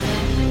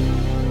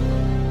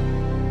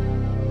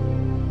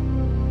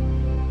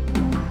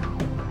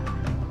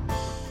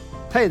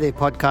Hey there,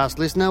 podcast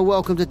listener.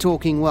 Welcome to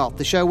Talking Wealth,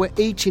 the show where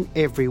each and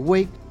every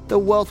week the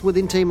Wealth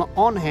Within team are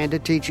on hand to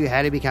teach you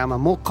how to become a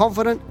more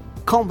confident,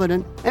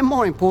 competent, and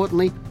more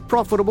importantly,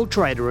 profitable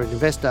trader and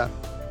investor.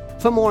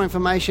 For more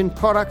information,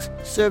 products,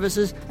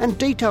 services, and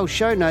detailed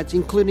show notes,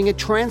 including a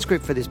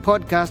transcript for this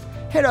podcast,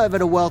 head over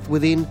to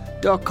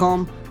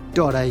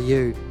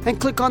wealthwithin.com.au and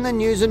click on the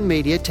News and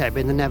Media tab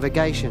in the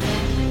navigation.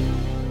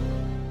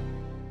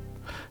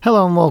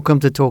 Hello and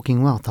welcome to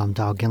Talking Wealth. I'm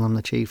Dale Gillham,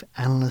 the Chief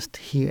Analyst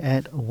here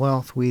at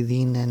Wealth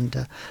Within, and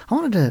I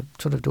wanted to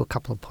sort of do a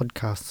couple of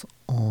podcasts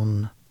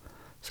on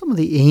some of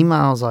the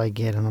emails I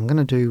get, and I'm going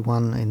to do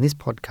one in this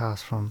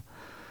podcast from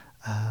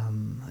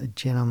a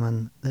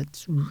gentleman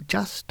that's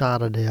just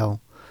started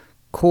our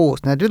course.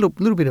 Now, I did a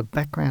little bit of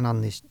background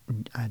on this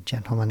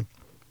gentleman.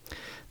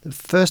 The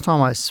first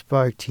time I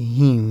spoke to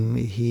him,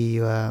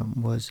 he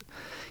was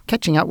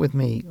catching up with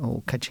me,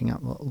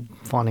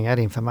 finding out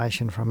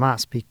information from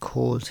us,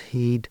 because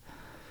he'd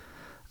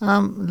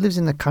lives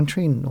in the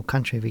country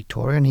of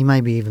Victoria, and he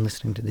may be even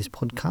listening to this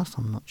podcast.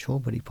 I'm not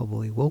sure, but he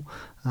probably will.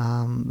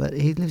 But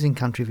he lives in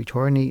country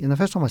Victoria, and the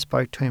first time I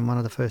spoke to him, one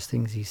of the first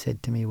things he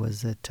said to me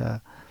was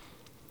that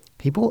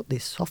he bought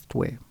this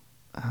software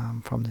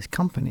from this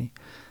company,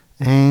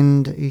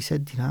 and he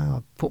said,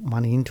 I put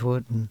money into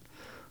it,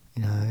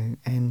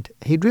 and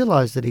he'd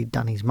realised that he'd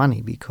done his money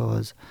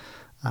because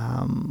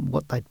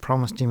what they'd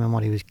promised him and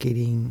what he was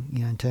getting,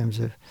 in terms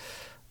of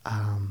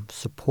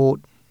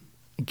support,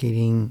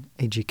 getting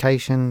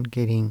education,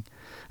 getting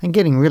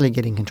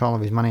control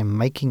of his money and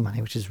making money,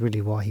 which is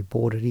really why he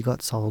bought it. He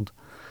got sold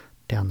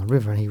down the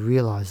river, and he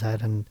realised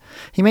that. And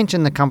he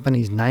mentioned the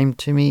company's name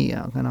to me,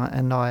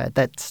 and I at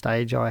that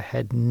stage I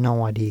had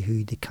no idea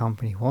who the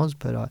company was,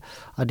 but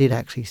I did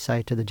actually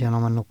say to the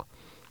gentleman, look,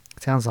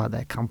 it sounds like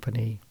that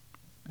company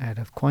out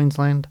of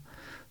Queensland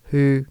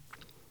who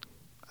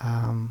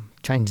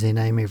change their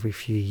name every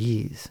few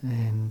years,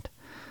 and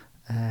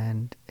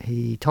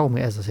he told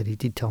me, as I said, he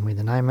did tell me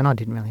the name, and I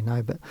didn't really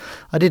know, but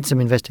I did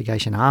some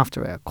investigation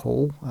after our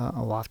call,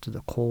 after the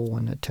call,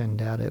 and it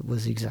turned out it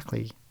was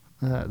exactly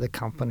the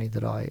company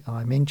that I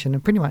mentioned,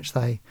 and pretty much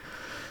they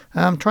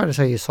try to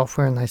sell you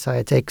software, and they say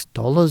it's X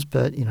dollars,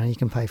 but you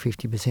can pay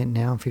 50%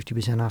 now and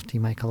 50% after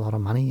you make a lot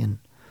of money, and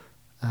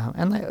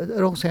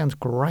it all sounds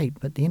great,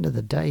 but at the end of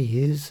the day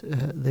is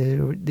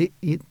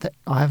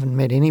I haven't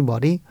met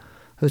anybody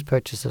who's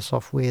purchased a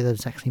software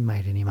that's actually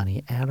made any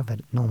money out of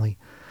it. Normally,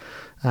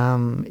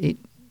 it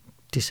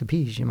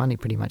disappears. Your money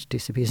pretty much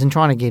disappears. And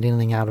trying to get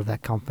anything out of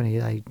that company,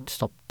 they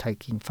stop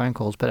taking phone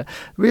calls. But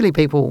really,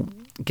 people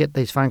get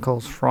these phone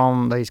calls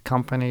from these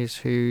companies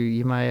who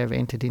you may have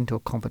entered into a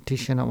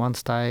competition at one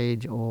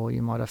stage, or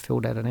you might have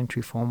filled out an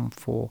entry form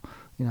for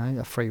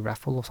a free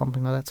raffle or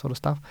something like that sort of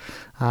stuff.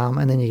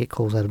 And then you get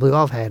calls out of the blue.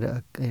 I've had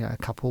a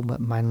couple, but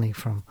mainly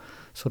from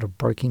sort of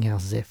broking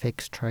house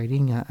FX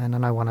trading. And I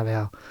know one of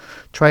our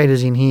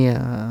traders in here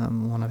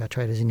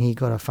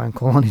got a phone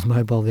call on his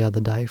mobile the other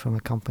day from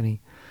a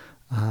company,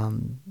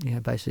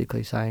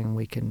 basically saying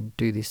we can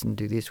do this and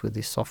do this with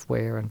this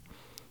software,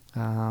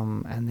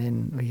 and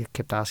then he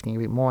kept asking a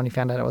bit more, and he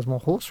found out it was more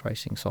horse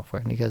racing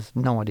software, and he has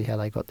no idea how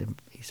they got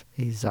his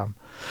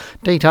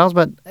details,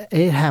 but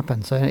it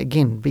happens. So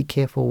again, be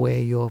careful where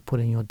you're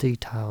putting your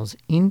details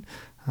in.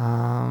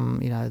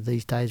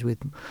 These days with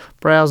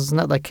browsers and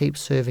that, they keep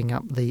serving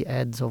up the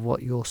ads of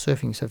what you're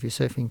surfing. So if you're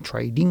surfing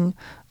trading,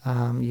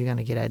 you're going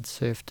to get ads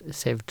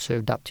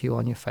served up to you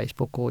on your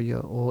Facebook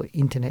or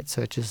internet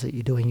searches that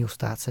you're doing. You'll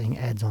start seeing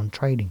ads on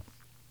trading.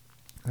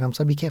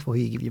 So be careful who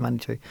you give your money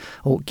to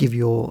or give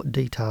your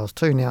details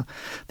to. Now,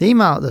 the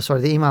email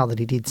that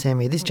he did send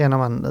me, this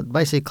gentleman,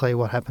 basically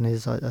what happened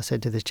is I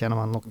said to this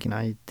gentleman, look,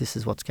 this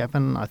is what's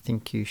happened. I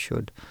think you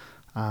should,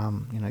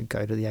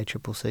 go to the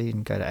ACCC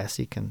and go to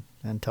ASIC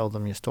and tell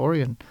them your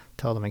story and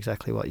tell them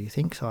exactly what you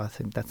think. So I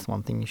think that's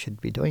one thing you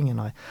should be doing. And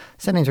I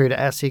sent him through to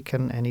ASIC,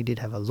 and he did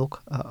have a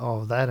look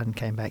of that and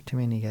came back to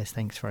me, and he goes,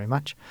 thanks very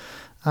much.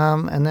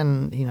 And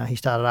then, he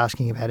started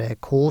asking about our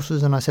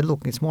courses, and I said,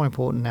 look, it's more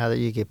important now that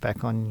you get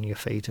back on your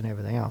feet and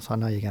everything else. I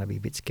know you're going to be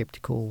a bit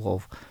sceptical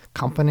of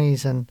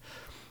companies, and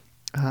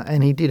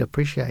he did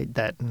appreciate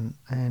that.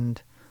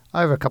 And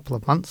over a couple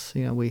of months,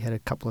 we had a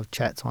couple of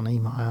chats on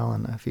email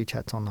and a few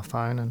chats on the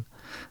phone. And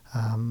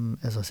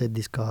as I said,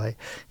 this guy,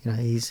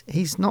 he's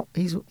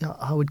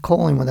I would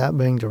call him, without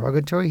being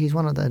derogatory, he's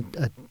one of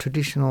the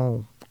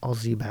traditional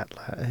Aussie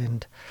battler.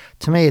 And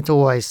to me, it's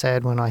always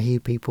sad when I hear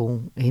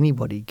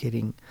anybody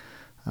getting,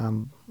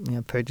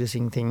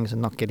 purchasing things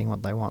and not getting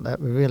what they want. That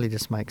really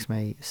just makes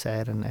me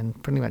sad.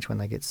 And pretty much when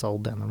they get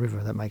sold down the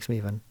river, that makes me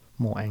even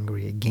more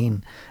angry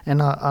again.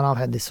 And I've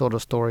had this sort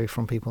of story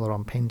from people that are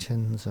on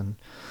pensions and,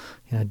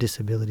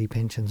 disability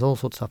pensions, all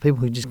sorts of stuff. People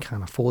who just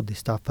can't afford this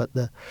stuff, but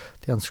the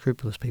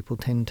unscrupulous people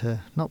tend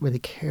to not really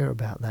care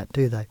about that,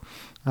 do they?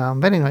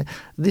 But anyway,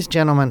 this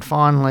gentleman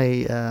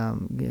finally,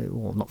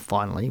 well, not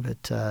finally,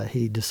 but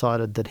he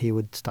decided that he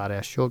would start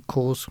our short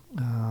course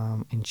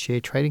in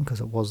share trading,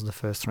 because it was the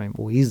first three,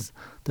 or is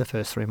the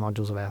first three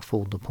modules of our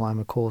full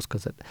diploma course,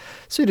 because it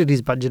suited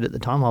his budget at the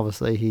time.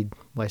 Obviously, he'd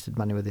wasted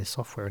money with his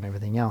software and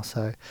everything else.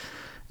 So,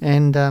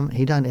 and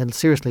he's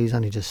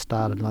only just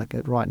started. Like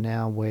right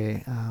now,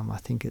 where I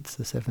think it's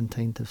the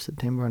 17th of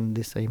September, and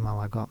this email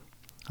I got,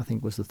 I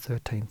think was the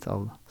 13th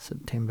of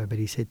September. But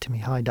he said to me,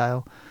 "Hi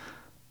Dale,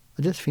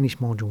 I just finished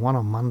Module 1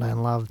 on Monday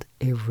and loved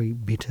every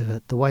bit of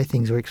it. The way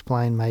things were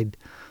explained made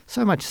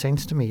so much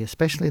sense to me,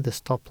 especially the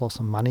stop loss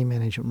and money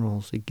management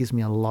rules. It gives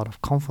me a lot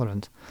of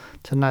confidence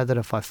to know that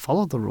if I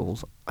follow the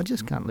rules, I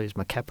just can't lose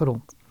my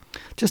capital.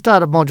 Just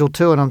started Module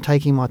 2 and I'm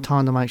taking my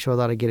time to make sure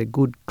that I get a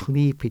good,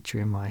 clear picture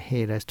in my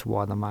head as to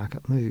why the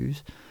market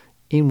moves,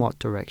 in what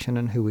direction,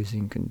 and who is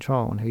in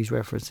control." And he's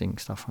referencing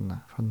stuff from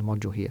the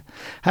module here.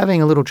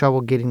 "Having a little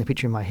trouble getting the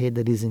picture in my head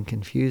that isn't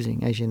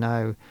confusing. As you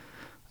know,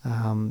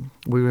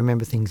 we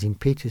remember things in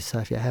pictures, so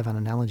if you have an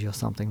analogy or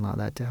something like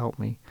that to help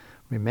me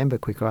remember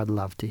quicker, I'd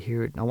love to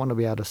hear it. I want to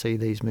be able to see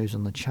these moves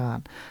on the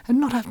chart and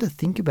not have to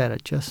think about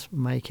it, just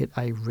make it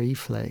a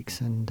reflex."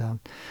 And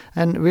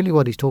really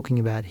what he's talking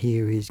about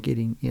here is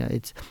getting,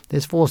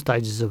 there's 4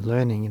 stages of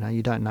learning.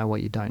 You don't know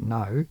what you don't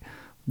know.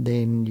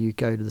 Then you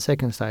go to the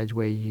second stage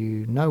where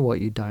you know what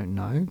you don't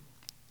know.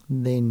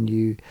 Then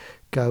you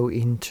go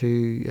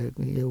into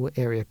an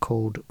area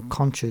called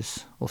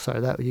conscious,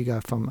 that you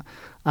go from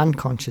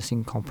unconscious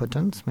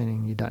incompetence,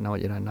 meaning you don't know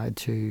what you don't know,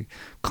 to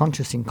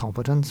conscious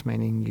incompetence,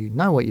 meaning you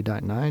know what you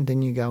don't know.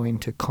 Then you go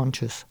into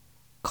conscious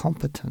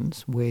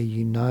competence, where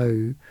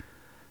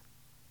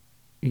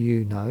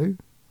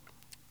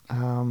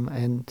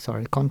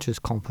conscious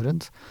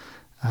competence.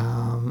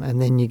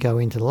 And then you go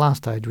into the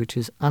last stage, which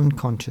is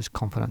unconscious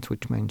competence,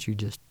 which means you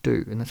just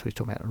do. And that's what he's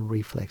talking about,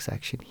 reflex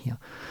action here.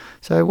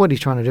 So what he's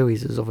trying to do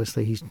is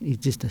obviously he's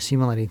just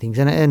assimilating things.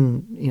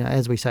 And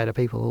as we say to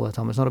people all the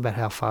time, it's not about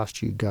how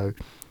fast you go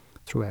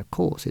through our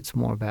course. It's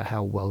more about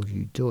how well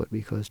you do it,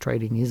 because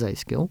trading is a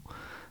skill.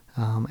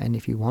 And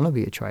if you want to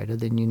be a trader,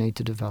 then you need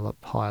to develop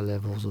higher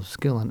levels of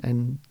skill.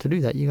 And to do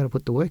that, you've got to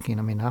put the work in.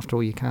 I mean, after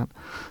all, you can't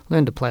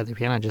learn to play the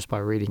piano just by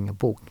reading a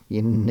book.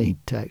 You need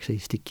to actually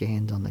stick your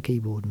hands on the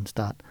keyboard and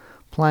start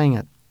playing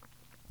it.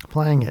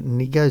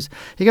 And he goes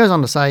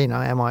on to say,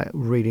 am I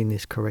reading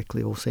this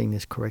correctly or seeing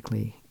this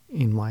correctly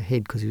in my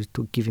head? Because he was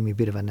giving me a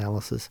bit of an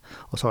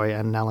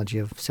analogy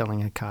of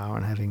selling a car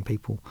and having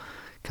people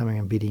coming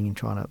and bidding and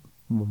trying to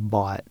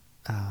buy it.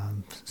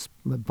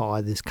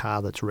 Buy this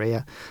car that's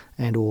rare,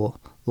 and or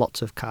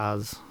lots of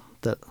cars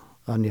that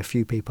only a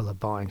few people are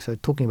buying. So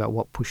talking about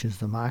what pushes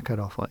the market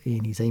off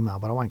in his email,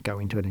 but I won't go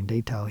into it in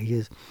detail. He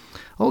has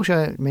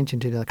also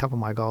mentioned to a couple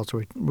of my goals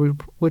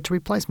were to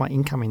replace my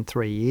income in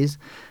 3 years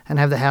and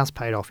have the house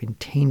paid off in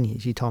 10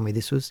 years. He told me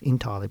this was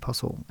entirely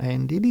possible,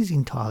 and it is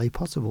entirely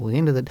possible. At the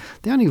end of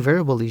the only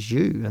variable is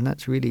you, and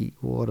that's really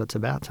what it's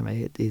about to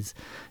me. It's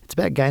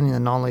about gaining the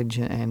knowledge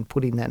and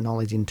putting that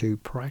knowledge into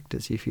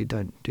practice. If you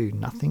do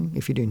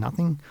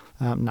nothing,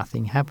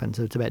 nothing happens.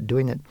 So it's about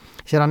doing it.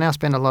 He said, I now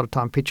spend a lot of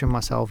time picturing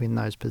myself in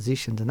those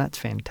positions, and that's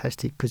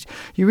fantastic, because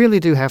you really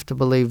do have to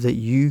believe that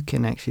you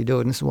can actually do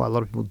it. And this is why a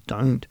lot of people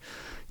don't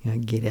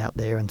get out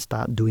there and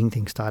start doing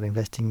things, start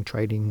investing,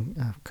 trading,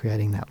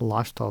 creating that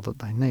lifestyle that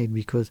they need,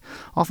 because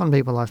often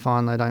people, I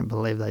find, they don't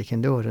believe they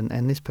can do it.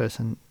 And this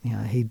person,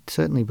 he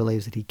certainly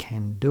believes that he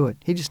can do it.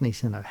 He just needs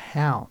to know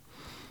how.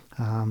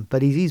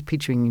 But he is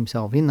picturing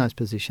himself in those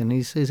positions.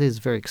 He says it's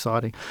very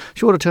exciting.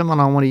 Shorter term,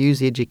 I want to use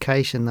the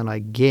education that I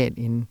get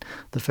in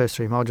the first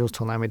 3 modules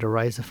to allow me to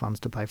raise the funds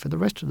to pay for the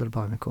rest of the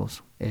diploma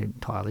course.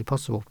 Entirely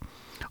possible.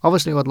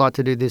 Obviously, I'd like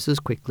to do this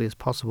as quickly as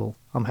possible.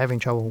 I'm having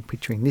trouble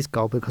picturing this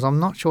goal because I'm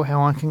not sure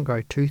how I can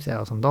grow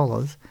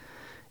 $2,000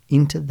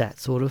 into that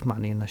sort of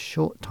money in a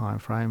short time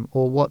frame,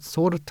 or what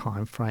sort of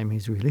time frame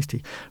is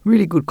realistic.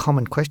 Really good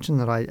common question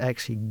that I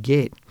actually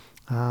get.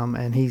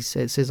 And he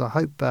says, I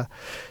hope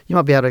you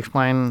might be able to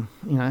explain,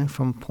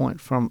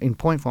 in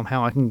point form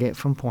how I can get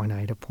from point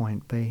A to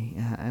point B.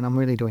 And I'm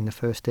really doing the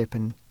first step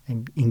in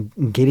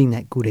getting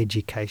that good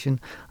education.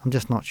 I'm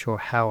just not sure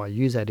how I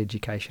use that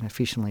education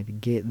efficiently to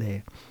get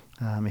there.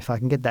 If I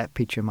can get that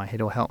picture in my head,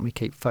 it'll help me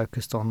keep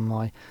focused on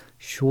my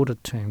shorter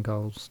term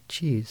goals.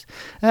 Cheers.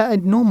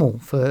 Normal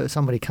for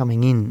somebody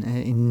coming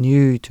in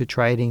new to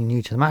trading,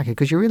 new to the market,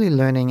 because you're really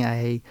learning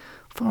a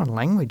foreign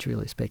language,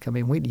 really speak. I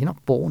mean, you're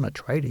not born a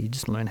trader. You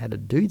just learn how to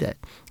do that.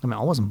 I mean,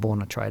 I wasn't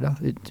born a trader.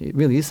 It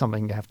really is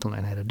something you have to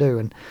learn how to do.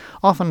 And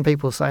often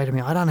people say to me,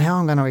 I don't know how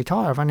I'm going to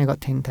retire. I've only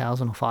got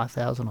 10,000 or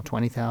 5,000 or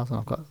 20,000.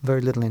 I've got very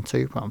little in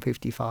super. I'm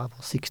 55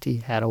 or 60.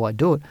 How do I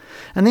do it?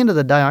 And at the end of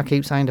the day, I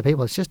keep saying to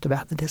people, it's just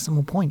about the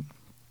decimal point.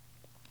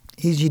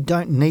 Is you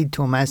don't need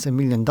to amass $1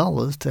 million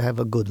to have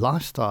a good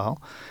lifestyle.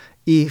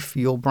 if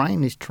your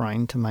brain is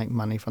trained to make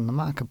money from the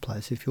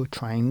marketplace, if you're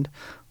trained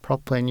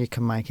properly and you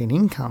can make an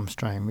income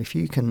stream,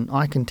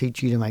 I can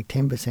teach you to make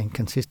 10%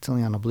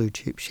 consistently on a blue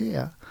chip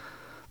share,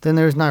 then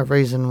there is no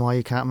reason why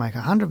you can't make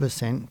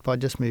 100% by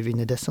just moving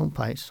the decimal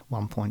place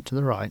 1 point to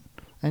the right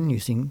and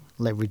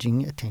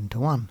leveraging a 10 to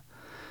 1.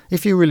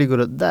 If you're really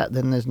good at that,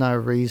 then there's no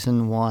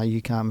reason why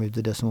you can't move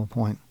the decimal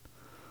point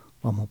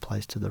 1 more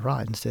place to the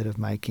right. Instead of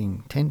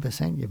making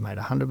 10%, you've made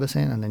 100%,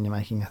 and then you're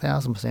making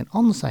 1,000%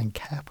 on the same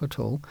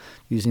capital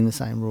using the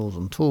same rules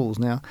and tools.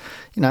 Now,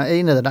 at the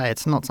end of the day,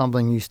 it's not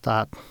something you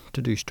start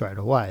to do straight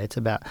away. It's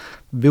about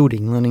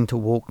building, learning to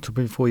walk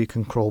before you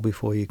can crawl,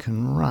 before you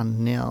can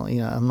run. Now,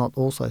 I'm not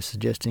also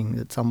suggesting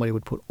that somebody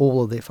would put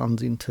all of their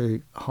funds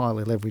into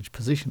highly leveraged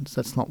positions.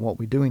 That's not what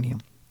we do in here.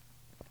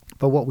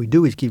 But what we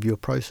do is give you a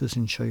process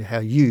and show you how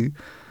you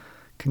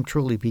can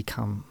truly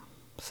become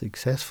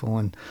successful.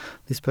 And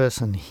this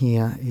person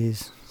here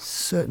is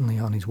certainly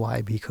on his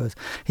way, because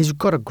he's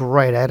got a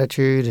great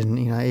attitude, and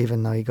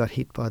even though he got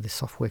hit by this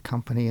software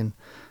company, and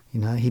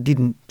he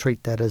didn't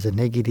treat that as a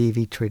negative,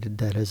 he treated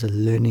that as a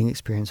learning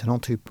experience. And all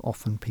too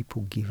often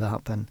people give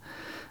up, and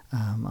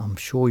I'm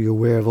sure you're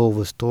aware of all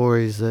the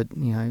stories that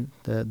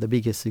the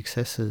biggest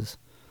successes,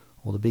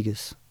 or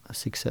the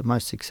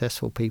most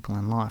successful people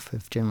in life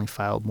have generally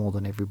failed more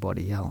than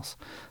everybody else.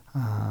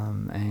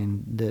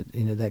 And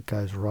that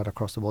goes right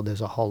across the board.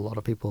 There's a whole lot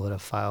of people that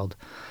have failed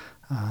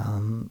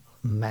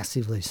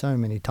massively so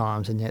many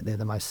times, and yet they're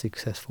the most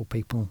successful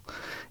people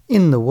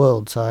in the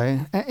world. So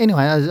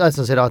anyway, as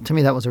I said, to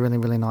me that was a really,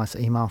 really nice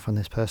email from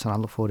this person. I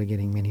look forward to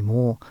getting many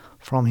more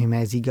from him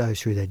as he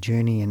goes through that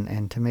journey.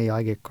 And to me,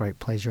 I get great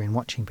pleasure in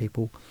watching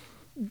people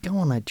go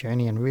on that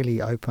journey and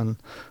really open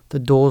the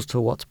doors to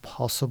what's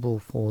possible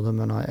for them.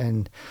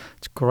 And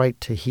it's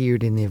great to hear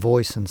it in their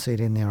voice and see it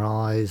in their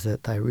eyes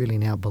that they really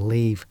now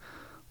believe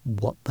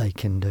what they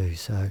can do.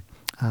 So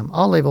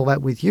I'll leave all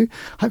that with you.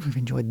 Hope you've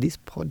enjoyed this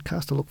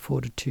podcast. I look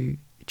forward to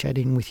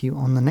chatting with you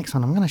on the next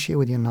one. I'm going to share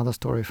with you another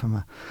story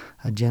from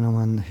a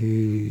gentleman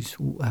who's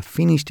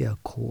finished our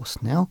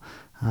course now,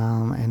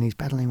 and he's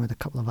battling with a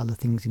couple of other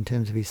things in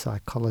terms of his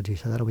psychology.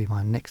 So that'll be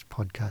my next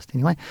podcast.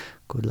 Anyway,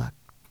 good luck.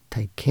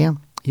 Take care.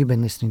 You've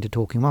been listening to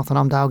Talking Wealth, and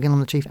I'm Dale Gillham,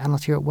 the Chief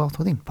Analyst here at Wealth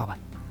Within. Bye-bye.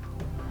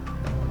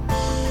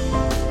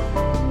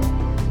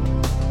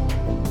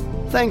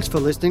 Thanks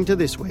for listening to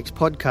this week's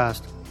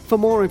podcast. For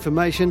more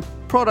information,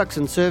 products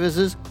and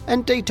services,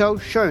 and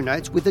detailed show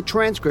notes with the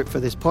transcript for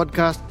this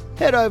podcast,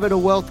 head over to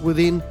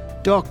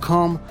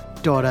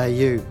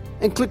wealthwithin.com.au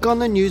and click on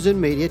the News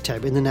and Media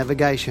tab in the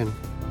navigation.